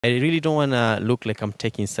I really don't want to look like I'm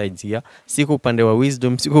taking sides here. Siko upande wa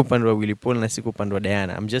Weezdom, siko upande wa Willy na siko upande wa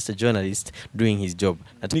Diana. I'm just a journalist doing his job.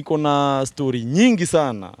 Niko na story nyingi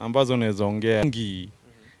sana ambazo naweza ongea.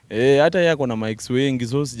 Hata yeye ako na mics wengi,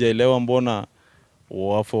 so sijaelewa mbona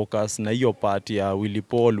wa focus na hiyo part ya Willy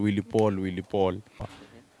Paul.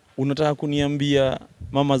 Unataka kuniambia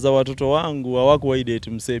mama za watoto wangu hawakuwahi date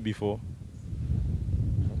msee before?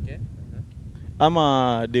 Okay.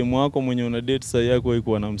 Ama demu wako mwenye una date sasa yako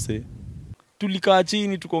haikuwa na msee? Tulikaa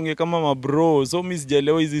chini tukaongea kama mabro, so mimi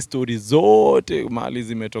sijaelewa hizi stories zote mahali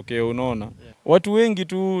zimetokea, unaona. Yeah. Watu wengi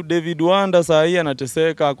tu, David Wanda saa hii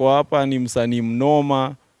anateseka kwa hapa, ni msanii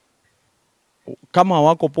mnoma. Kama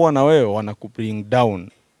wako poa na wewe wanakubring down,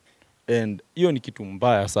 and hiyo ni kitu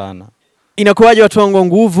mbaya sana. Inakuwaje watu wangu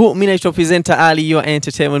nguvu? Mimi naitwa presenter Ali, your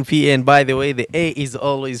entertainment P, and by the way the A is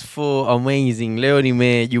always full amazing. Leo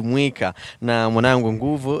nimejumuika na mwanangu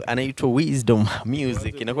nguvu anaitwa Weezdom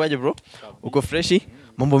Music. Inakuwaje bro? Uko freshi?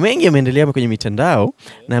 Mambo mengi yameendelea kwenye mitandao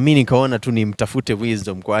na mimi nikaona tu nimtafute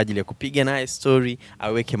Weezdom kwa ajili ya kupiga naye story,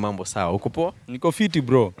 aweke mambo sawa. Uko poa? Niko fiti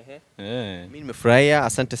bro. Mimi nimefurahia,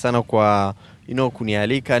 asante sana kwa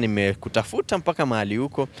kunialika, nimekutafuta mpaka mahali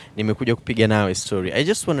huko, nimekuja kupiga nawe story. I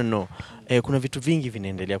just want to know, kuna vitu vingi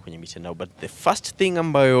vinaendelea kwenye mitandao, but the first thing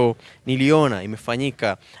ambayo niliona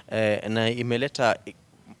imefanyika na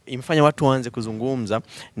imefanya watu waanze kuzungumza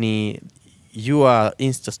ni your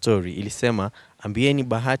Insta story. Ilisema ambieni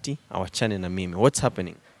Bahati awachane na mimi. What's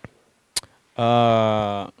happening?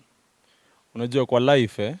 Unajua kwa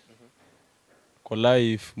life kwa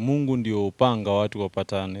life Mungu ndio upanga watu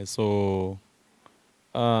wapatane, so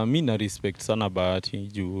mimi na respect sana Bahati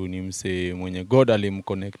juu ni msee mwenye God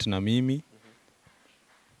alimconnect na mimi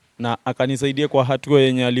na akanisaidia kwa hatua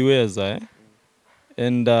yenye aliweza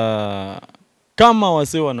and kama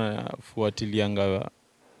wase wanafuatilianga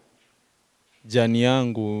jani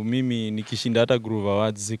yangu, mimi nikishinda hata Groove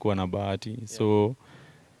Awards sikuwa na Bahati, so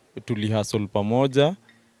tulihustle pamoja,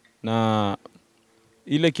 na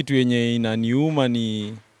ile kitu yenye inaniuma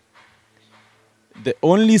ni the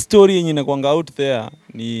only story yenye inakuanga out there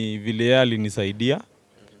ni vile yeye alinisaidia.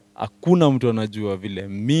 Hakuna mtu anajua vile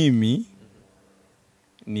mimi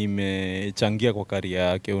nimechangia kwa career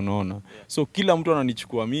yake, unaona. So kila mtu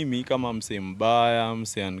ananichukua mimi kama msee mbaya,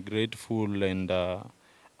 msee ungrateful, and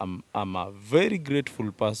I'm a very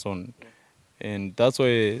grateful person, and that's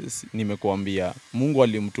why nimekuambia Mungu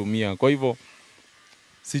alimtumia. Kwa hivyo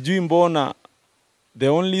sijui mbona the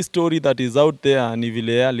only story that is out there ni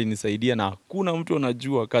vile yeye alinisaidia, na hakuna mtu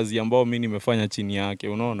anajua kazi ambayo mimi nimefanya chini yake,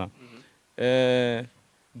 unaona.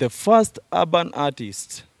 The first urban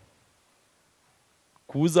artist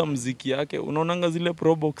kuuza muziki yake, unaonanga zile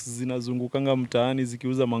probox zinazungukanga mtaani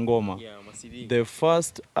zikiuza mangoma. The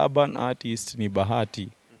first urban artist ni Bahati.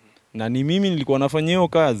 Na ni mimi nilikuwa nafanya hiyo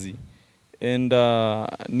kazi, and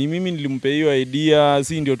ni mimi nilimpa hiyo idea,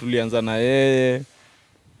 si ndio tulianza na yeye,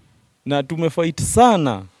 na tumefight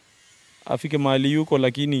sana afike mahali yuko,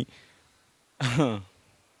 lakini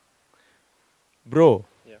bro,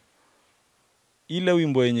 ile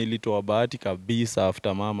wimbo yenye ilitoa Bahati kabisa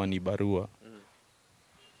after Mama ni Barua.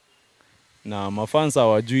 Na mafansa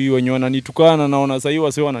hawajui, wenye wananitukana, naona sasa hivi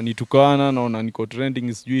wase wananitukana, naona niko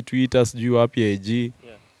trending sijui Twitter sijui wapi IG.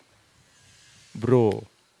 Bro,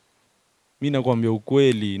 mimi nakwambia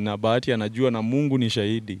ukweli, na Bahati anajua na Mungu ni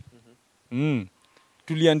shahidi.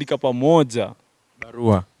 Tuliandika pamoja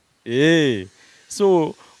barua.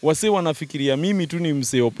 So wase wanafikiria mimi tu ni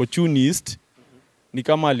msee opportunist, ni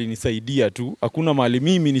kama alinisaidia tu, hakuna mahali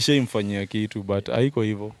mimi nishaimfanyia kitu, but haiko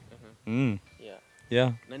hivyo.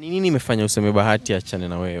 Yeah. Na nini imefanya useme Bahati achane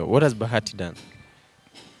na wewe? What has Bahati done?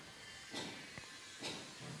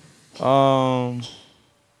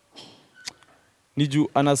 Niju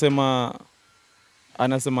anasema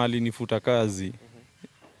alinifuta kazi.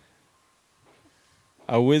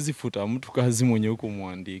 Hauwezi futa mtu kazi mwenye huko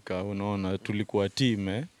muandika, unaona. Tulikuwa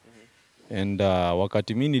team and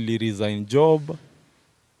wakati mimi niliresign job,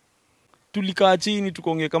 tulikaa chini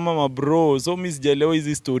tukaongea kama mabro, so mimi sijaelewa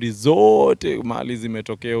hizi stories zote mahali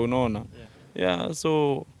zimetokea, unaona.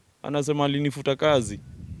 So anasema alinifuta kazi.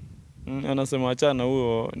 Anasema achana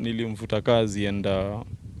huyo, nilimfuta kazi, and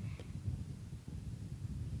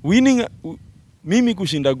winning mimi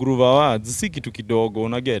kushinda Groove Awards si kitu kidogo,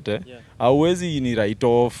 unagete. Hauwezi ni write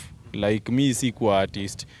off like me si kwa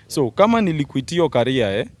artist. So kama niliquitio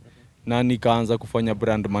career na nikaanza kufanya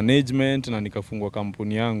brand management na nikafungua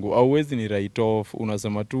kampuni yangu, hauwezi ni write off,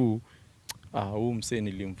 unasema tu huyu msee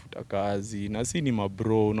nilimfuta kazi, na si ni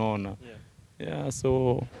mabro, unaona.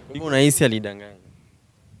 So unahisi alidanganya?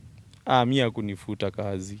 Mimi hakunifuta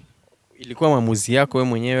kazi. Ilikuwa maamuzi yako wewe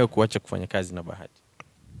mwenyewe kuacha kufanya kazi na Bahati?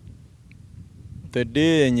 the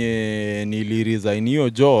day yenye niliresign hiyo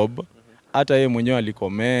job, hata yeye mwenyewe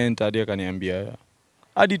alicomment, hadi akaniambia,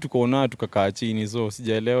 hadi tukaona tukakaa chini, so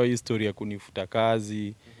sijaelewa hii story ya kunifuta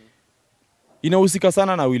kazi. Inahusika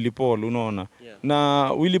sana na Willy Paul, unaona.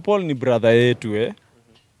 Na Willy Paul ni brother yetu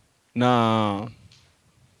na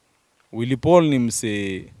Willy Paul ni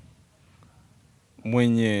mse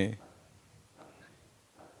mwenye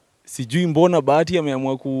sijui mbona Bahati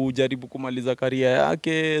ameamua kujaribu kumaliza career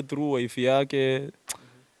yake through wife yake.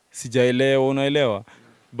 Sijaelewa, unaelewa.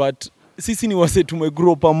 But sisi ni wase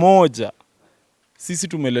tumegrow pamoja. Sisi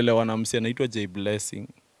tumelelewa na mse anaitwa J Blessing.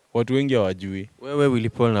 Watu wengi hawajui. Wewe Willy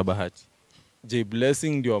Paul na Bahati. J Blessing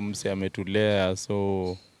ndio mse ametulea,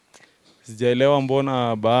 so sijaelewa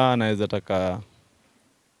mbona anaweza taka.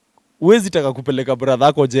 Uwezi taka kupeleka brother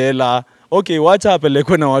yako jela. Okay, wacha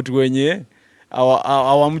apelekwe na watu wenye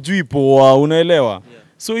hawamjui poa, unaelewa.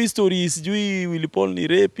 So hii story sijui Willy Paul ni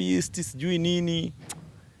rapist, sijui nini.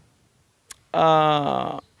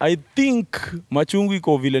 I think machungu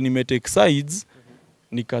iko vile nimetake sides,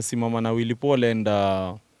 nikasimama na Willy Paul and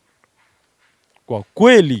kwa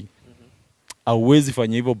kweli hauwezi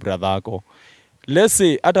fanya hivyo brother yako. Let's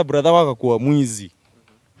say hata brother wako akakuwa mwizi.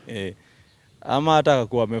 Ama hata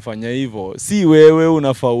akakuwa amefanya hivyo, si wewe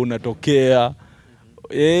unafaa unatokea.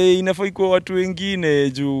 Inafaa ikuwe watu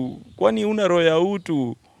wengine juu kwani una roho ya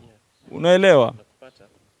utu. Unaelewa?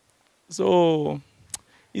 So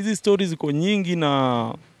hizi stories ziko nyingi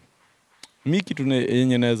na mimi kitu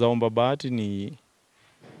yenye naweza omba Bahati ni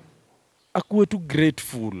akuwe tu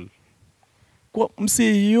grateful kwa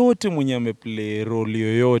mse yote mwenye ameplay role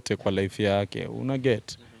yoyote kwa life yake, una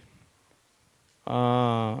get.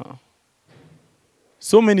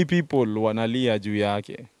 So many people wanalia juu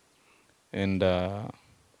yake and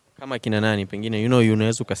kama kina nani pengine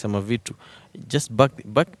unaweza ukasema vitu, just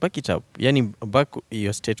back it up, yani back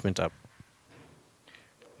your statement up.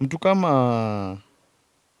 Mtu kama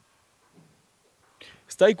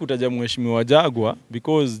sitaki kutaja mheshimiwa Jagwa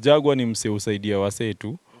because Jagwa ni mse usaidia wase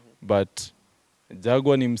tu, but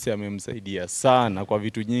Jagwa ni mse amemsaidia sana kwa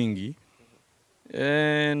vitu nyingi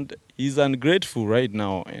and he's ungrateful right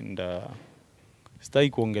now and sitaki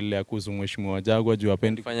kuongelea kuhusu mheshimiwa Jagwa juu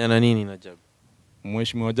hapendi kufanya na nini na Jagwa.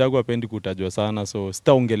 Mheshimiwa Jagwa hapendi kutajwa sana, so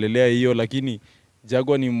sitaongelelea hiyo, lakini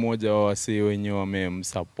Jagwa ni mmoja wa wase wenye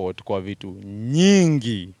wamemsupport kwa vitu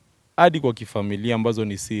nyingi hadi kwa kifamilia ambazo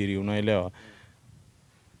ni siri, unaelewa.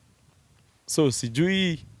 So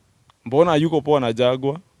sijui mbona yuko poa na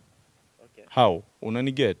Jagwa. Okay. How?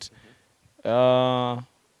 Unaniget?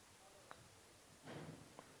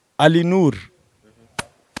 Ali Nur.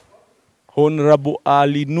 Honorable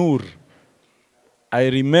Ali Nur. I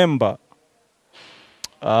remember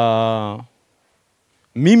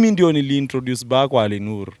mimi ndio niliintroduce kwa Ali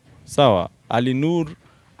Nur. Sawa? Ali Nur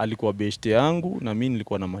alikuwa beshte yangu na mimi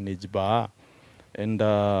nilikuwa na manage Baha. And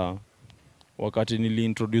wakati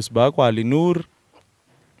niliintroduce kwa Ali Nur,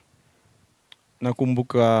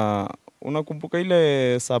 unakumbuka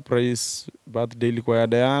ile surprise birthday ilikuwa ya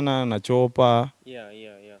Diana na Chopa? Yeah.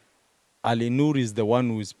 Ali Nur is the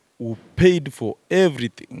one who paid for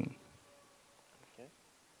everything. Okay.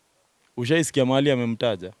 Ushaisikia mahali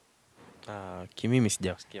amemtaja? Kimimi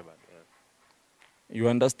sijasikia bado. You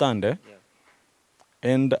understand, eh?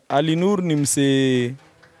 Yeah. And Ali Nur ni mse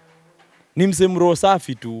mro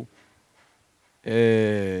safi tu.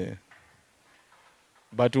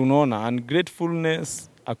 But unaona ungratefulness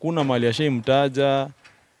hakuna mali ashaimtaja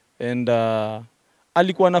and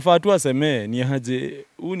alikuwa anafaa tu aseme ni aje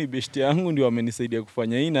huyu ni beshte yangu ndio amenisaidia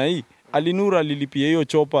kufanya hii na hii. Ali Nur alilipia hiyo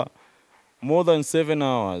Chopa more than 7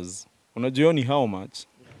 hours. Unajua ni how much?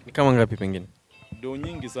 Ni kama ngapi pengine? Do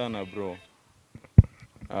nyingi sana bro.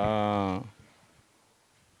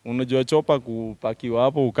 Unajua Chopa kupakiwa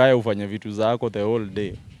hapo ukae ufanye vitu zako the whole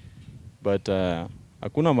day. But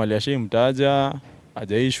hakuna mali ashaimtaja,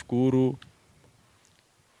 hajaishukuru.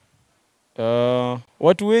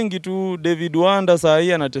 Watu wengi tu, David Wanda saa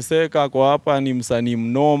hii anateseka kwa hapa, ni msanii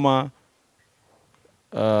mnoma.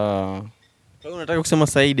 Unataka kusema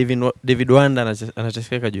saa hii David Wanda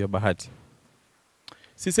anateseka juu ya Bahati?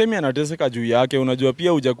 Sisemi anateseka juu yake, unajua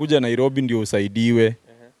pia hujakuja Nairobi ndio usaidiwe.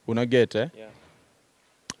 Una get eh? Yeah.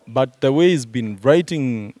 But the way he's been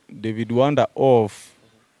writing David Wanda off,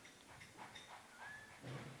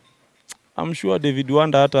 I'm sure David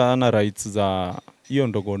Wanda hata ana rights za hiyo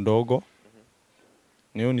ndogo ndogo.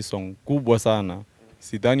 Niyo ni song kubwa sana.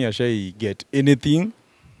 Sidhani ashai get anything.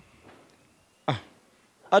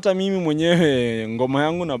 Hata mimi mwenyewe ngoma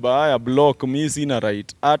yangu na Baha ya block mimi sina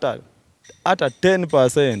right. Hata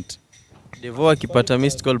 10%. Devo akipata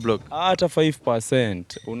missed call block. Hata 5%.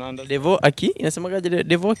 Unaanda Devo inasemaje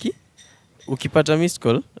Devo Ukipata missed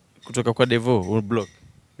call kutoka kwa Devo block.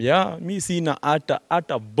 Yeah, mi sina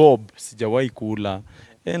hata bob sijawahi kula.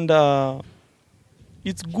 And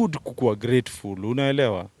it's good kukuwa grateful,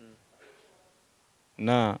 unaelewa?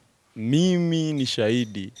 Na mimi ni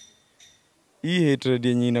shahidi. Hii hatred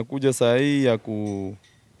yenye inakuja saa hii ya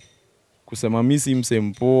kusema mimi si mse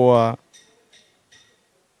mpoa.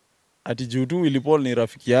 Ati juu tu Willy Paul ni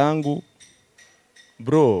rafiki yangu.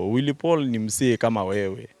 Bro, Willy Paul ni msee kama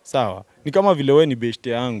wewe. Sawa? Ni kama vile wewe ni beshte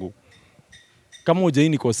yangu. Kama hujai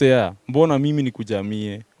nikosea, mbona mimi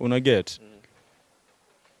nikujamie? Una get?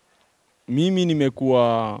 Mimi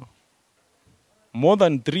nimekuwa more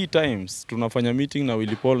than 3 times tunafanya meeting na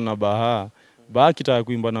Willy Paul na Baha. Baha kitaka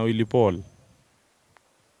kuimba na Willy Paul.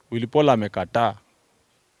 Willy Paul amekataa.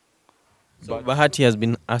 So Bahati has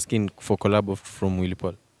been asking for collab from Willy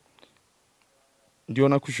Paul. Ndio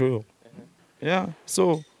nakushow. Yeah,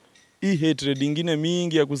 so hii hatred ingine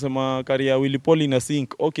mingi ya kusema career Willy Paul ina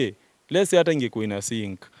sync. Okay, let's say hata ingekuwa ina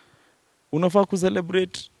sync. Unafaa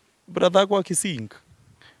kucelebrate brother yako akisync.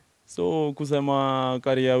 So kusema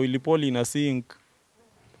career Willy Paul ina sync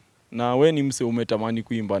na we ni mse umetamani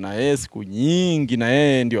kuimba na yeye siku nyingi na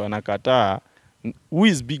yeye ndio anakataa. Who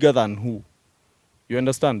is bigger than who? You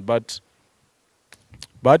understand? But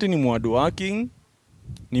Bahati ni mwad working,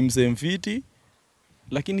 ni mse mfiti,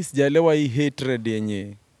 lakini sijaelewa hii hatred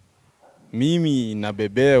yenye mimi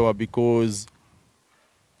nabebewa because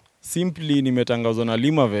simply nimetangazwa na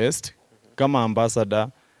Lima Vest kama ambassador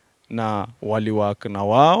na waliwork na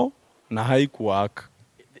wao na haikuwork.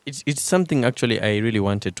 It's something actually I really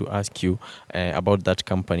wanted to ask you about that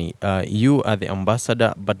company. You are the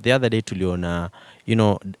ambassador, but the other day tuliona,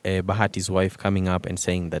 Bahati's wife coming up and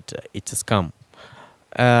saying that it's a scam.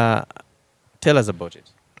 Tell us about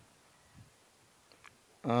it.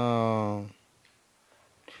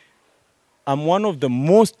 I'm one of the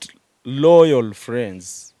most loyal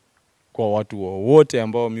friends kwa watu wote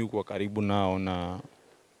ambao mimi kwa karibu nao, na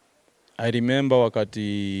I remember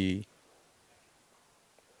wakati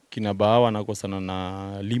kina Bahawa nakosana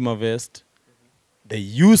na Lima Vest,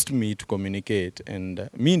 they used me to communicate, and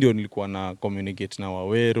mimi ndio nilikuwa na communicate na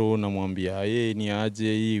Wawero na mwambia ni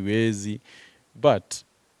aje hii wezi. But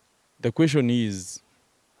the question is,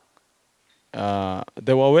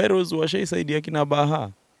 the Waweros washaisaidia kina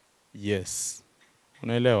Baha. Yes.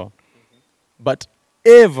 Unaelewa? But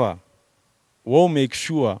ever wao make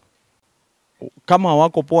sure kama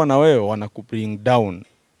wako poa na wewe wanakubring down.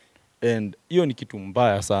 And hiyo ni kitu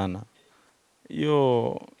mbaya sana.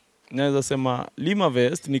 Hiyo naweza sema Lima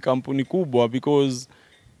Vest ni kampuni kubwa because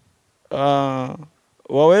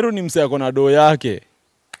Wawero ni mse ako na doo yake.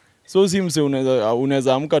 So si mse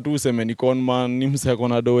unaweza amka tu useme ni conman, ni mse ako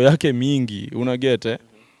na doo yake mingi, unagete?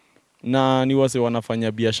 Na ni wase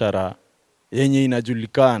wanafanya biashara yenye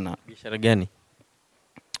inajulikana. Biashara gani?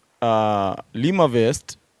 Lima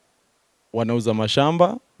Vest wanauza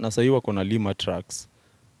mashamba na sasa wako na Lima Trucks.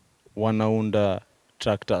 Wanaunda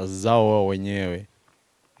tractors zao wao wenyewe.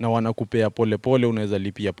 Na wanakupea polepole, unaweza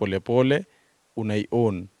lipia polepole,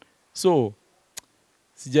 unai-own. So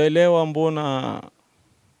sijaelewa mbona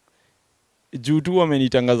juu tu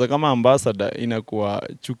wamenitangaza kama ambassador inakuwa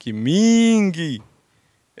chuki mingi.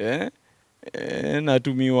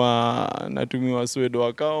 Natumiwa Swedo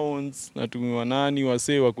accounts, natumiwa nani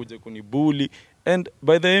wasee wakuja kunibully. And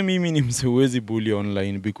by the way, mimi ni mse huwezi bully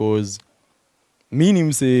online because mimi ni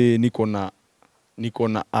mse niko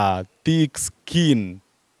na a thick skin.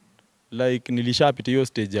 Like nilishapita hiyo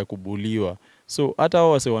stage ya kubuliwa. So hata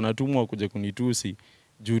hao wase wanatumwa kuja kunitusi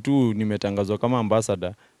juu tu nimetangazwa kama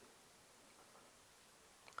ambassador.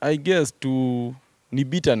 I guess ni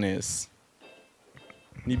bitterness.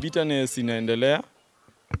 Ni bitterness inaendelea.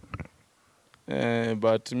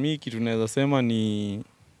 But mi kitu naweza sema ni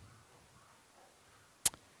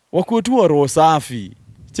wakuwe tu wa roho safi.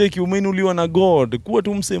 Cheki umeinuliwa na God. Kuwa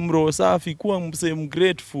tu mse roho safi, kuwa mse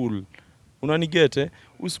grateful. Unanigete?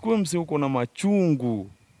 Usikuwe mse uko na machungu.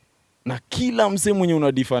 Na kila mse mwenye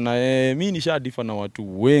unadifa na mimi nishadifa na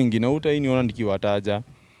watu wengi na utainiona nikiwataja.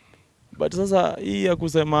 But sasa hii ya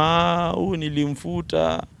kusema huu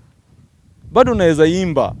nilimfuta, bado naweza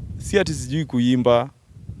imba, si ati sijui kuimba.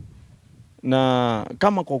 Na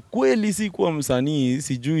kama kwa kweli si kuwa msanii,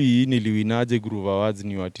 sijui niliwinaje Groove Awards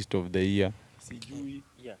New Artist of the Year. Sijui.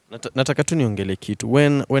 Yeah. Nataka tu niongele kitu.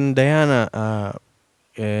 When Diana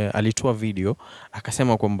alitoa video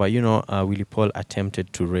akasema kwamba Willy Paul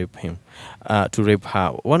attempted to rape him, to rape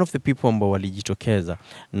her. One of the people ambao walijitokeza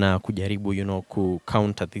na kujaribu ku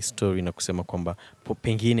counter this story na kusema kwamba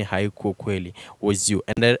pengine haikuwa kweli was you.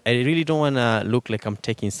 And I really don't want to look like I'm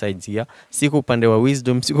taking sides here. Siko upande wa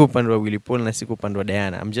Weezdom, siko upande wa Willy Paul na siko upande wa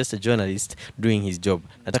Diana. I'm just a journalist doing his job.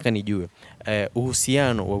 Nataka nijue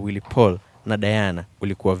uhusiano wa Willy Paul na Diana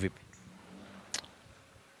ulikuwa vipi?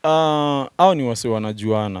 Hao ni wase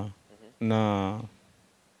wanajuana. Na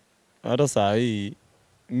hata saa hii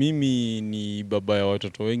mimi ni baba ya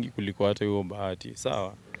watoto wengi kuliko hata huyo Bahati.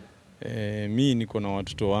 Sawa? Mimi niko na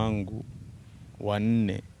watoto wangu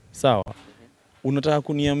 4. Sawa? Unataka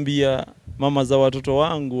kuniambia mama za watoto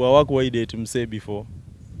wangu hawakuwahi date msee before?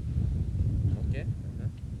 Okay.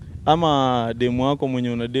 Ama demu wako mwenye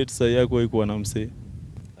una date sasa yako haikuwa na msee?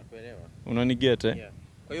 Nakuelewa. Unaniget eh? Yeah.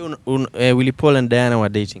 Kwa hiyo Willy Paul and Diana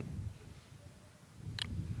were dating?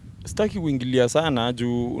 Sitaki kuingilia sana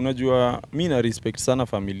juu unajua mimi na respect sana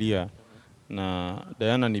familia na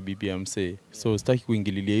Diana ni bibi ya msee. So sitaki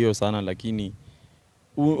kuingililia hiyo sana, lakini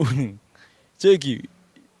cheki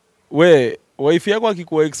wife yako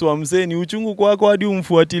akikuwa ex wa msee ni uchungu kwako hadi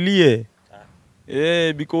umfuatilie.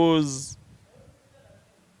 Because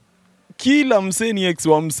kila msee ni ex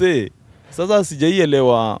wa msee. Sasa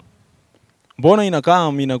sijaielewa mbona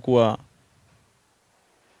inakaa mimi nakuwa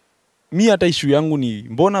mi hata issue yangu ni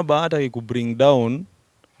mbona Bahati kubring down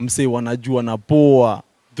msee wanajua na poa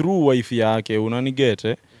through wife yake,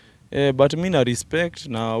 unaniget but mimi na respect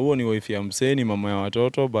na huo ni wife ya msee, ni mama ya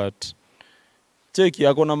watoto, but cheki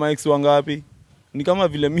yako na maex wangapi? Ni kama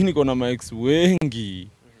vile mimi niko na maex wengi.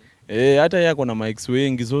 Hata yako na maex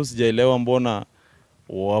wengi, so sijaelewa mbona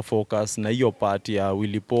wa focus na hiyo part ya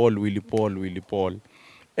Willy Paul.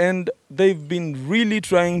 And they've been really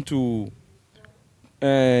trying to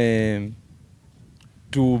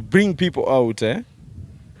bring people out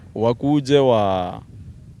wakuje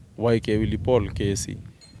waike Willy Paul kesi.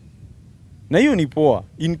 Na hiyo ni poa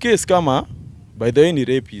in case kama by the way ni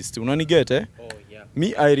rapist, unaniget Yeah.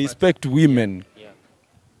 Me I respect women.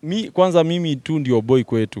 Yeah. Kwanza mimi tu ndio boy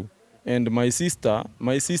kwetu, and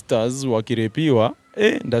my sisters wakirepiwa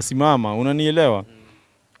ndasimama, unanielewa?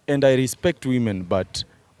 And I respect women, but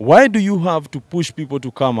why do you have to push people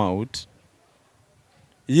to come out?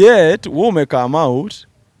 Yet wewe come out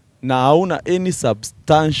na hauna any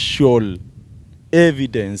substantial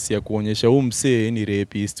evidence ya kuonyesha huyu msee ni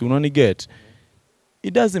rapist, unaniget?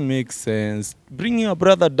 It doesn't make sense. Bringing a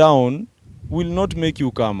brother down will not make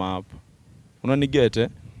you come up, unaniget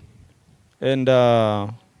And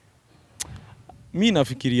mimi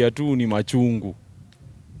nafikiria tu ni machungu.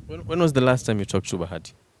 When was the last time you talked to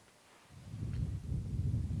Bahati?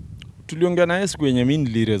 Tuliongea naye siku yenye mimi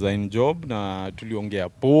niliresign job na tuliongea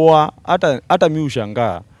poa, hata mimi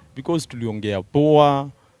ushangaa because tuliongea poa.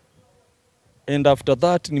 And after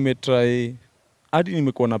that nimetry hadi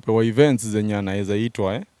nimekuwa napewa events zenye anaweza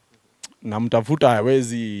itwa na mtafuta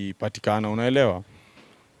hawezi patikana, unaelewa?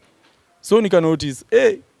 So nika notice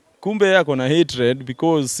kumbe yako na hatred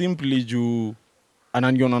because simply juu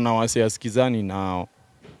ananiona na wase asikizani nao.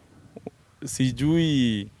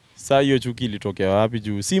 Sijui saa hiyo chuki ilitokea wapi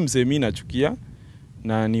juu si msee mimi nachukia,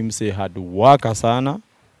 na ni msee hard worker sana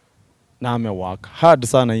na amework hard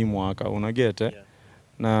sana hii mwaka, unaget Yeah.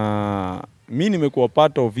 Na mimi nimekuwa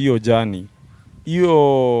part of hiyo journey,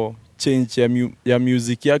 hiyo change ya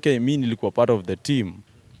music yake, mimi nilikuwa part of the team.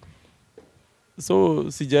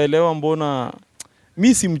 So sijaelewa mbona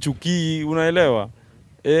mimi simchukii, unaelewa?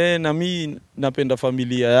 Na mimi napenda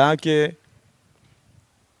familia yake.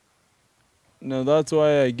 No, that's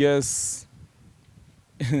why I guess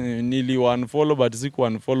nili unfollow but siku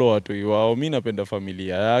unfollow watu wao. Mimi napenda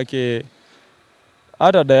familia yake.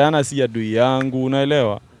 Hata Diana si adui yangu,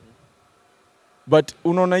 unaelewa? But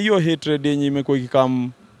unaona hiyo hatred yenye imekuwa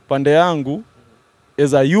ikikam pande yangu,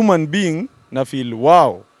 as a human being na feel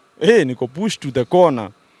wow, niko push to the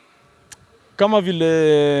corner. Kama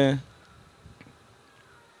vile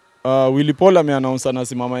Willy Paul ameannounce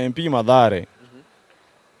anasimama MP Mathare.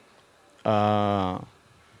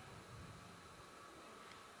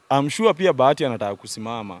 I'm sure pia Bahati anataka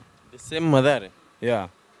kusimama. The same Mathare? Yeah.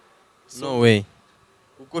 No way.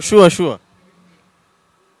 Uko sure?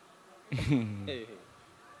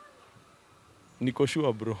 Niko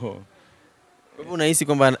sure bro. Kwa hivyo unahisi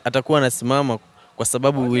kwamba atakuwa anasimama kwa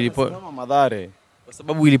sababu Willy Paul anasimama Mathare? Kwa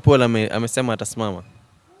sababu Willy Paul amesema atasimama.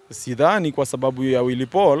 Sidhani kwa sababu ya Willy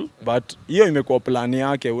Paul, but hiyo imekuwa plan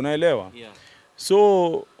yake, unaelewa? Yeah.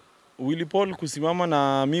 So Willy Paul kusimama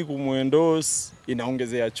na mimi kumuendorse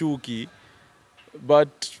inaongezea chuki, but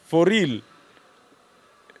for real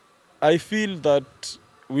I feel that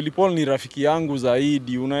Willy Paul ni rafiki yangu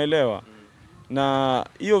zaidi, unaelewa? Na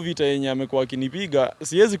hiyo vita yenye amekuwa akinipiga,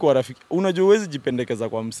 siwezi kuwa rafiki. Unajua huwezi jipendekeza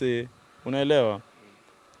kwa msee, unaelewa?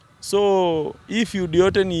 So, hii feud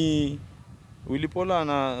yote ni Willy Paul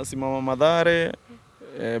anasimama Mathare,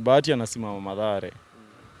 Bahati anasimama Mathare.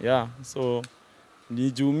 Yeah, so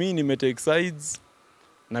ni juu mimi nimetake sides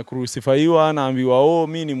na crucifyiwa, naambiwa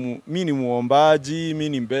mimi ni muombaji,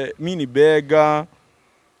 mimi ni bega.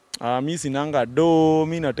 Mimi sinanga do,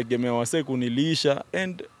 mimi nategemea wase kunilisha.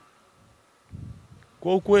 And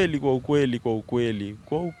kwa ukweli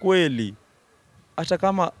hata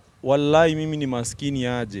kama wallahi mimi ni maskini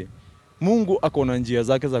aje, Mungu ako na njia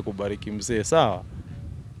zake za kubariki msee, sawa?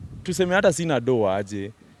 Tuseme hata sina do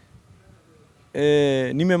aje,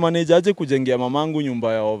 nimemanage aje kujengea mamangu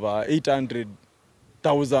nyumba ya over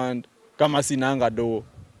 800,000 kama sinanga do.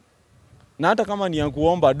 Na hata kama ni ya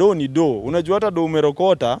kuomba do ni do. Unajua hata do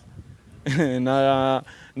umerokota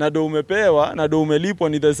na do umepewa na do umelipwa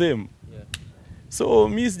ni the same. Yeah. So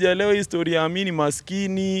mimi sijaelewa historia, mimi ni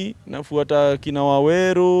maskini, nafuata kina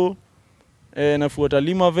Waweru, nafuata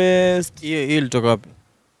Lima Vest. Hiyo ilitoka wapi?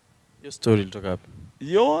 Hiyo story ilitoka wapi?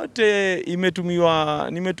 Yote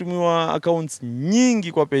nimetumiwa accounts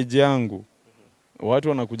nyingi kwa page yangu. Watu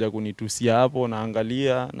wanakuja kunitusia hapo,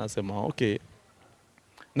 naangalia, nasema okay.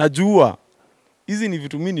 Najua hizi ni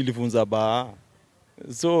vitu mimi nilifunza Baha.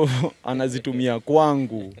 So anazitumia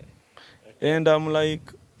kwangu. And I'm like,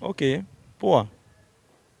 okay, poa.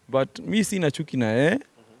 But mimi sina chuki na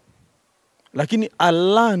lakini I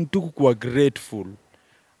learn tu kuwa grateful.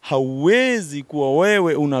 Hauwezi kuwa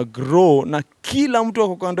wewe una grow na kila mtu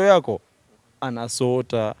wako kando yako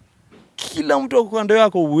anasota. Kila mtu wako kando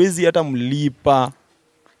yako huwezi hata mlipa.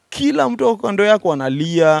 Kila mtu wako kando yako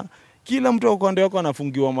analia. Kila mtu wako kando yako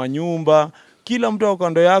anafungiwa manyumba. Kila mtu wako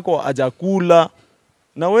kando yako hajakula.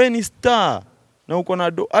 Na wewe ni star. Na uko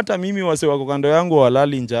na hata mimi wase wako kando yangu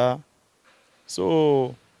walali njaa.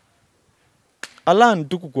 So Alan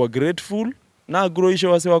tu kuwa grateful na growisha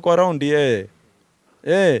wase wako around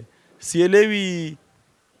sielewi,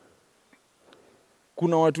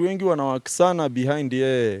 kuna watu wengi wanawak sana behind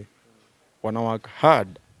wanawak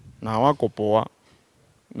hard na wako poa,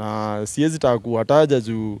 na siwezi taka kuwataja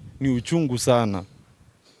juu ni uchungu sana,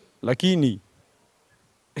 lakini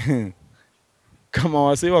kama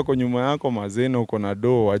wase wako nyuma yako mazeno uko na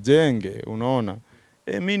do wajenge, unaona.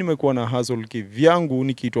 Mimi nimekuwa na hustle kivyangu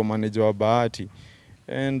nikiitwa manager wa Bahati,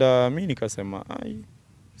 and mimi nikasema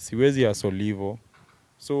siwezi hustle hivyo.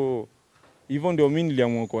 So hivyo ndio mimi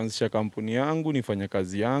niliamua kuanzisha kampuni yangu, nifanye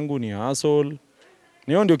kazi yangu, ni hustle.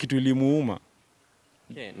 Niyo ndio kitu ilimuuma.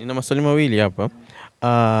 Okay, nina maswali mawili hapa.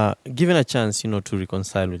 Given a chance, to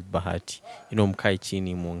reconcile with Bahati, mkae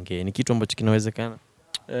chini muongee, ni kitu ambacho kinawezekana?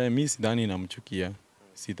 Mimi sidhani namchukia.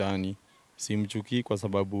 Sidhani. Simchukii kwa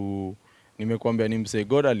sababu nimekuambia ni msee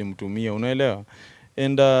God alimtumia, unaelewa?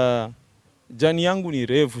 And jani yangu ni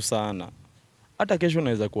refu sana. Hata kesho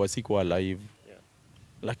naweza kuwa siku alive.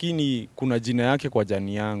 Lakini kuna jina yake kwa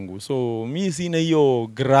jani yangu. So mimi sina hiyo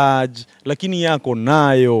grudge, lakini yako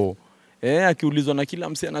nayo. Akiulizwa na kila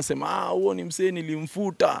msee anasema huo ni msee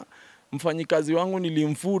nilimfuta. Mfanyikazi wangu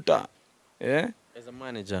nilimfuta. As a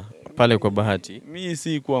manager pale kwa Bahati, mimi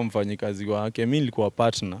si kuwa mfanyikazi wake, mimi nilikuwa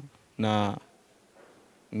partner, na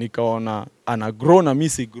nikaona ana grow na mimi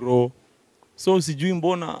si grow. So sijui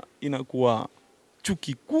mbona inakuwa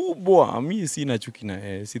chuki kubwa. Mimi sina chuki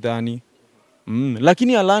na sidhani.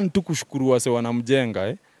 Lakini Alan tu kushukuru wase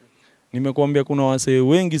wanamjenga. Nimekuambia kuna wase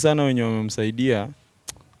wengi sana wenye wamemsaidia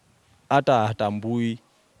hata hatambui.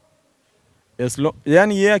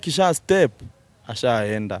 Yani yeye akisha step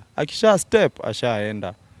ashaenda. Akisha step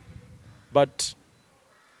ashaenda. But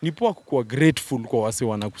ni poa kuwa grateful kwa wase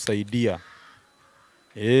wanakusaidia.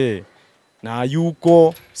 Na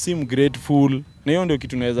yuko sim grateful. Na hiyo ndio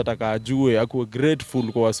kitu naweza taka ajue, akuwe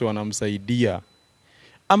grateful kwa wase wanamsaidia.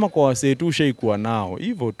 Ama kwa wase tu shaikuwa nao,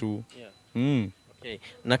 hivyo tu. Yeah. Okay.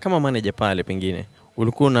 Na kama manager pale pengine,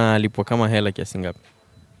 ulikuwa unalipwa kama hela kiasi ngapi?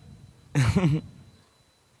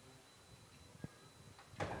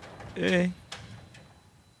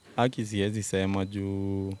 Haki siwezi sema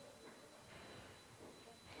juu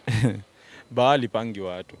Baha alipangi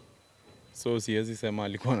watu. So siwezi sema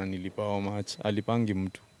alikuwa ananilipa how much. Alipangi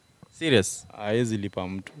mtu. Serious? Hawezi lipa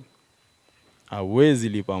mtu. Hawezi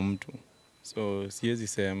lipa mtu. So siwezi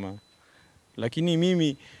sema. Lakini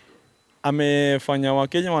mimi amefanya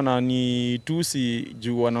Wakenya wananitusi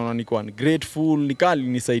juu wanaona niko grateful, nikali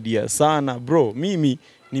nisaidia sana. Bro, mimi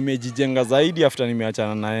nimejijenga zaidi after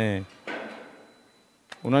nimeachana na yeye.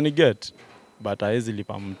 Unaniget? But hawezi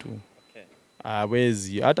lipa mtu. Okay.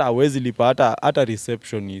 Hawezi lipa hata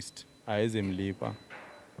receptionist. Hawezi mlipa.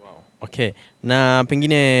 Okay. Na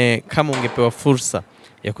pengine kama ungepewa fursa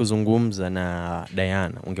ya kuzungumza na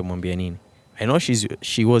Diana, ungemwambia nini? I know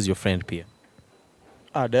she was your friend pia.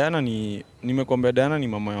 Diana nimekwambia Diana ni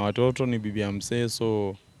mama ya watoto, ni bibi ya mzee,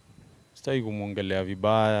 so sitaki kumuongelea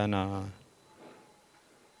vibaya, na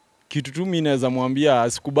kitu tu mimi naweza mwambia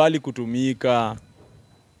asikubali kutumika,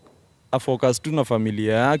 afocus tu na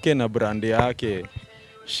familia yake na brand yake.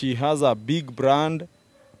 She has a big brand,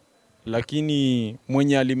 lakini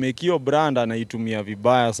mwenye alimekio brand anaitumia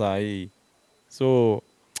vibaya saa hii. So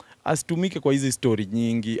asitumike kwa hizi story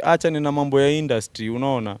nyingi. Acha nina mambo ya industry,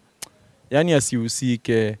 unaona? Yani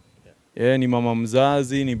asihusike. Ni mama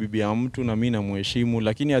mzazi, ni bibi ya mtu na mimi namheshimu,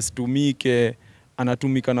 lakini asitumike,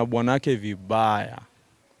 anatumika na bwanake vibaya.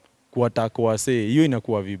 Kuwataka wasee, hiyo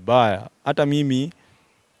inakuwa vibaya. Hata mimi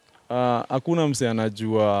hakuna mse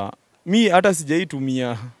anajua. Mimi hata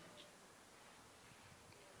sijaitumia.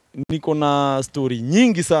 Niko na story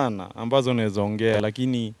nyingi sana ambazo naweza ongea,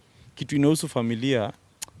 lakini kitu inahusu familia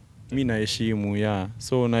mimi naheshimu.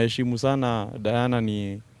 So naheshimu sana Diana,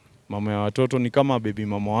 ni mama ya watoto, ni kama baby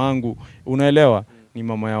mama wangu, unaelewa? Ni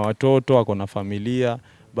mama ya watoto, ako na familia,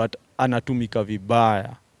 but anatumika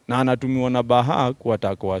vibaya, na anatumiwa na Baha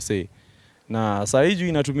kuwataka wasee. Na saa hii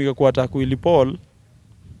inatumika kuwataka Willy Paul.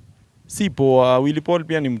 Si poa. Willy Paul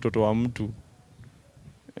pia ni mtoto wa mtu,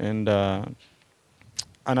 and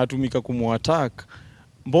anatumika kumuattack.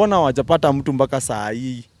 Mbona wajapata mtu mpaka saa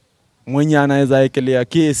hii mwenye anaweza ekelea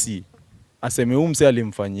kesi aseme umse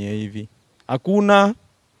alimfanyia hivi? Hakuna,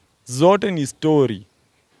 zote ni story.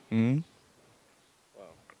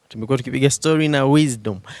 Tumekuwa tukipiga story na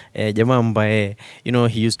Weezdom, jamaa ambaye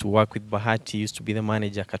he used to work with Bahati, he used to be the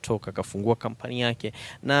manager, akatoka akafungua kampani yake,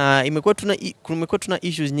 na kumekuwa tuna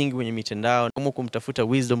issues nyingi kwenye mitandao. Naomba kumtafuta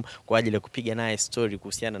Weezdom kwa ajili ya kupiga naye story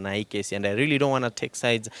kuhusiana na hii case, and I really don't want to take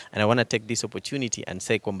sides, and I want to take this opportunity and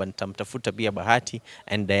say kwamba nitamtafuta pia Bahati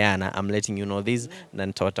and Diana. I'm letting you know this, na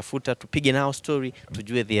nitawatafuta tupige nao story,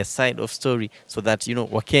 tujue their side of story, so that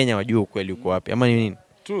Wakenya wajue ukweli uko wapi, ama ni nini?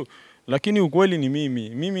 True. Lakini ukweli ni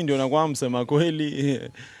mimi ndio nakuwa msema kweli.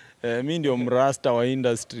 Mimi ndio mrasta wa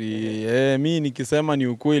industry. Mimi nikisema ni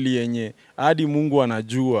ukweli yenye hadi Mungu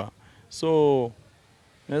anajua. So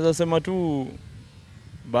naweza sema tu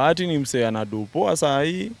Bahati ni msee anadopoa saa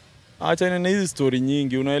hii. Acha na hizi story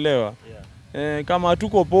nyingi, unaelewa? Kama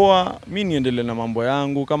hatuko poa, mimi niendelee na mambo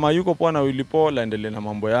yangu. Kama yuko poa na Willy Paul, aendelee na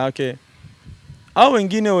mambo yake. Au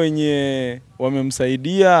wengine wenye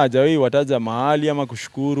wamemsaidia hajawahi wataja mahali ama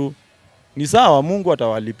kushukuru, ni sawa, Mungu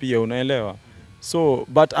atawalipia, unaelewa? So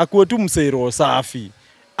but akuwe tu msero safi.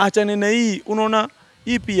 Acha nene hii, unaona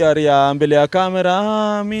hii PR ya mbele ya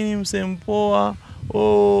kamera, mimi msempoa.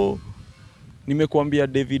 Nimekuambia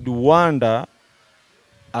David Wanda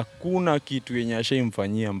hakuna kitu yenye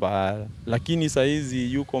ashaimfanyia mbaya, lakini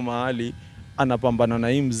saizi yuko mahali anapambana na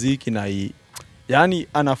hii muziki na hii, yani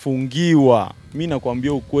anafungiwa. Mimi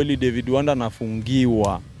nakwambia ukweli, David Wanda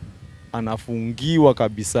anafungiwa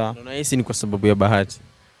kabisa. Unahisi ni kwa sababu ya Bahati?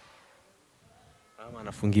 Ama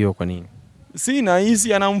anafungiwa kwa nini? Si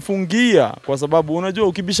nahisi anamfungia kwa sababu unajua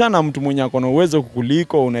ukibishana mtu mwenye ako na uwezo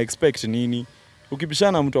kukuliko una expect nini?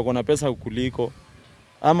 Ukibishana mtu ako na pesa kukuliko,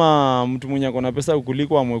 ama mtu mwenye ako na pesa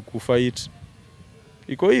kukuliko amwe kufight,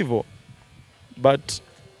 iko hivyo. But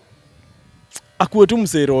akuwe tu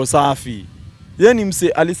msero safi. Yani mse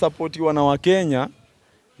alisupportiwa na Wakenya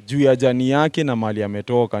juu ya jani yake na mali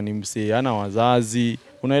ametoka. Ni mse ana wazazi,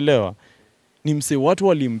 unaelewa? Ni mse watu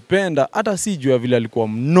walimpenda, hata si juu ya vile alikuwa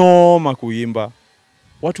mnoma kuimba.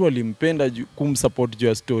 Watu walimpenda kumsupport juu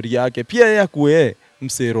ya story yake. Pia yeye akuwe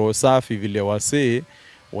mse roho safi vile wasee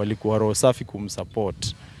walikuwa roho safi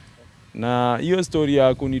kumsupport. Na hiyo story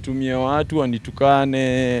ya kunitumia watu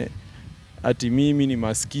wanitukane ati mimi ni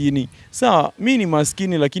maskini. Sawa, mimi ni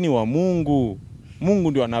maskini lakini wa Mungu.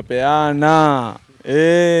 Mungu ndio anapeana.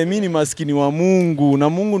 Mimi ni maskini wa Mungu na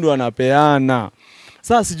Mungu ndio anapeana.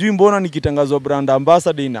 Sasa sijui mbona nikitangazwa brand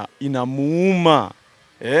ambassador inamuuma.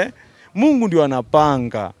 Mungu ndio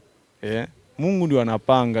anapanga. Mungu ndio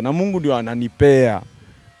anapanga na Mungu ndio ananipea.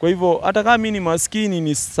 Kwa hivyo hata kama mimi ni maskini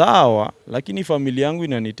ni sawa, lakini familia yangu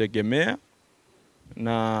inanitegemea,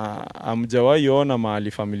 na amjawahi ona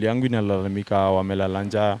mahali familia yangu inalalamika wamelala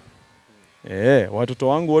njaa. Watoto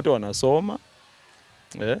wangu wote wanasoma.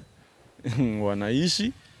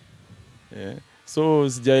 Wanaishi. So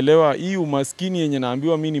sijaelewa hii umaskini yenye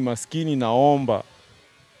naambiwa mimi ni maskini naomba.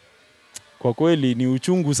 Kwa kweli ni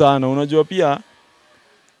uchungu sana. Unajua pia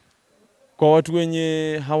kwa watu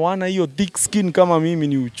wenye hawana hiyo thick skin kama mimi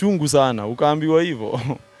ni uchungu sana ukaambiwa hivyo.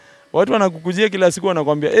 Watu wanakukujia kila siku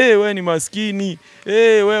wanakuambia, wewe ni maskini,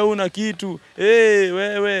 wewe una kitu,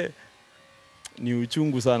 wewe. ni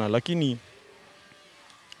uchungu sana, lakini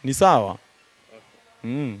ni sawa.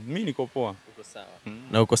 Mimi niko poa. Uko sawa.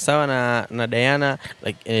 Na uko sawa na Diana,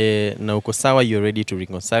 like, na uko sawa, you're ready to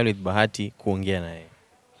reconcile with Bahati, kuongea naye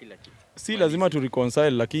kila kitu. Si lazima tu reconcile,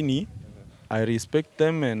 lakini I respect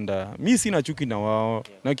them and mi sina chuki na wao.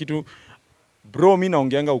 Na kitu bro, mi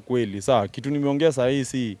naongeanga ukweli. Sawa, kitu nimeongea saa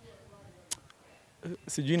hii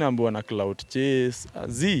sijui naambiwa na cloud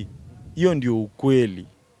chase. Hiyo ndio ukweli.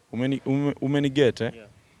 Umeniget eh?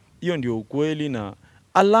 Hiyo ndio ukweli, na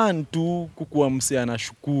alan tu kukuwa mse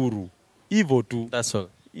anashukuru. Hivyo tu. That's all.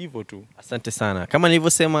 Hivyo tu. Asante sana. Kama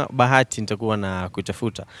nilivyosema, Bahati nitakuwa na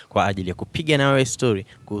kutafuta kwa ajili ya kupiga nawe story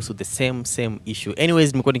kuhusu the same issue.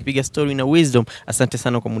 Anyways, nimekuwa nikipiga story na Weezdom. Asante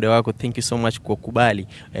sana kwa muda wako. Thank you so much kwa kubali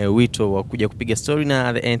wito wa kuja kupiga story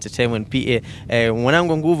na The Entertainment PA.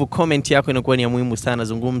 Mwanangu nguvu, comment yako inakuwa ni ya muhimu sana.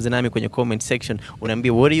 Zungumza nami kwenye comment section.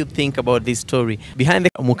 Unaambia what do you think about this story behind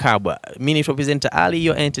the mukabwa. Mimi ni presenter Ali,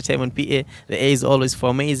 your Entertainment PA. The A is always for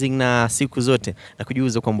amazing, na siku zote na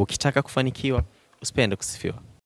kujuza kwamba ukitaka kufanikiwa usipende kusifiwa.